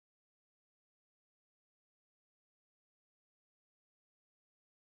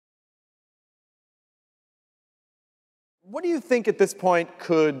what do you think at this point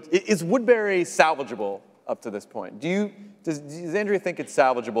is Woodbury salvageable up to this point? Does Andrea think it's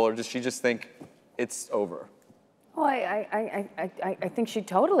salvageable, or does she just think it's over? Well, I think she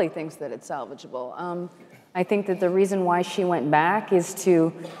totally thinks that it's salvageable. I think that the reason why she went back is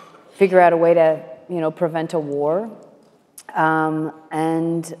to figure out a way to, prevent a war.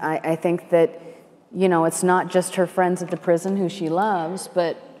 And I think that, it's not just her friends at the prison who she loves,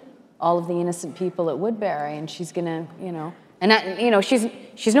 but all of the innocent people at Woodbury. And she's gonna,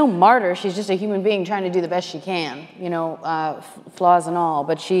 she's no martyr. She's just a human being trying to do the best she can, flaws and all.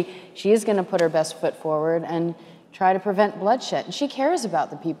 But she is gonna put her best foot forward and try to prevent bloodshed. And she cares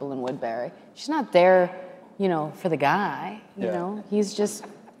about the people in Woodbury. She's not there, for the guy, you know. He's just,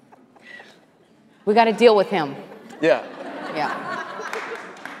 we got to deal with him. Yeah. Yeah.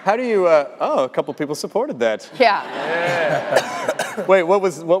 How do you, a couple people supported that. Yeah. Wait, what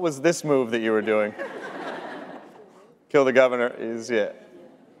was this move that you were doing? Kill the governor yeah.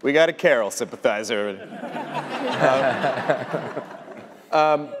 We got a Carol sympathizer.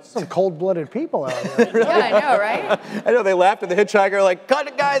 Some cold-blooded people out there. Yeah, I know, right? I know, they laughed at the hitchhiker like, cut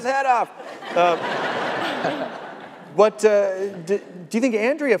the guy's head off. Do you think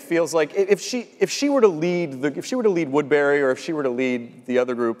Andrea feels like if she were to lead Woodbury, or if she were to lead the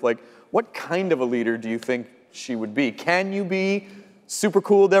other group, like what kind of a leader do you think she would be? Can you be super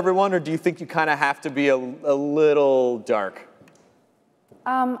cool to everyone, or do you think you kind of have to be a little dark?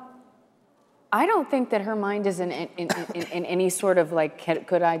 I don't think that her mind is in any sort of like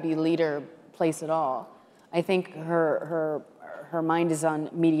could I be leader place at all. I think her mind is on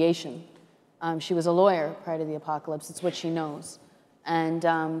mediation. She was a lawyer prior to the apocalypse. It's what she knows.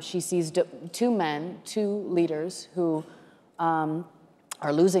 And she sees two leaders who are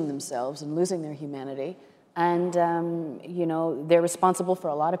losing themselves and losing their humanity. And, they're responsible for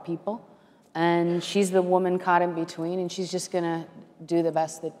a lot of people. And she's the woman caught in between, and she's just going to do the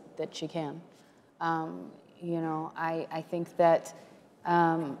best that she can. I think that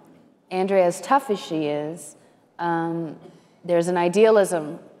Andrea, as tough as she is, there's an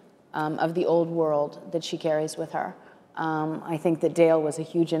idealism of the old world that she carries with her. I think that Dale was a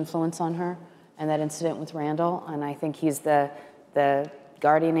huge influence on her, and that incident with Randall, and I think he's the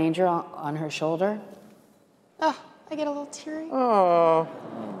guardian angel on her shoulder. Oh, I get a little teary. Oh,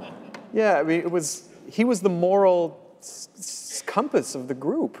 yeah. I mean, he was the moral compass of the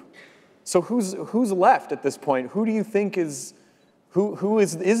group. So who's left at this point? Who do you think is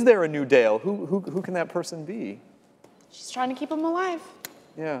there a new Dale? Who can that person be? She's trying to keep him alive.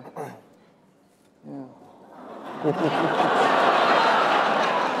 Yeah. Yeah.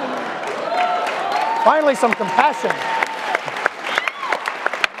 Finally, some compassion.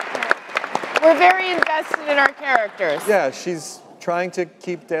 We're very invested in our characters. Yeah, she's trying to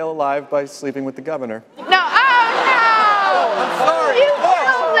keep Dale alive by sleeping with the governor. No, oh no! Oh, I'm sorry. You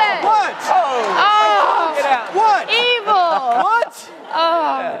killed it! What? Oh! What? Evil!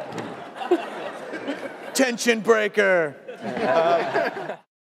 Oh. Tension breaker.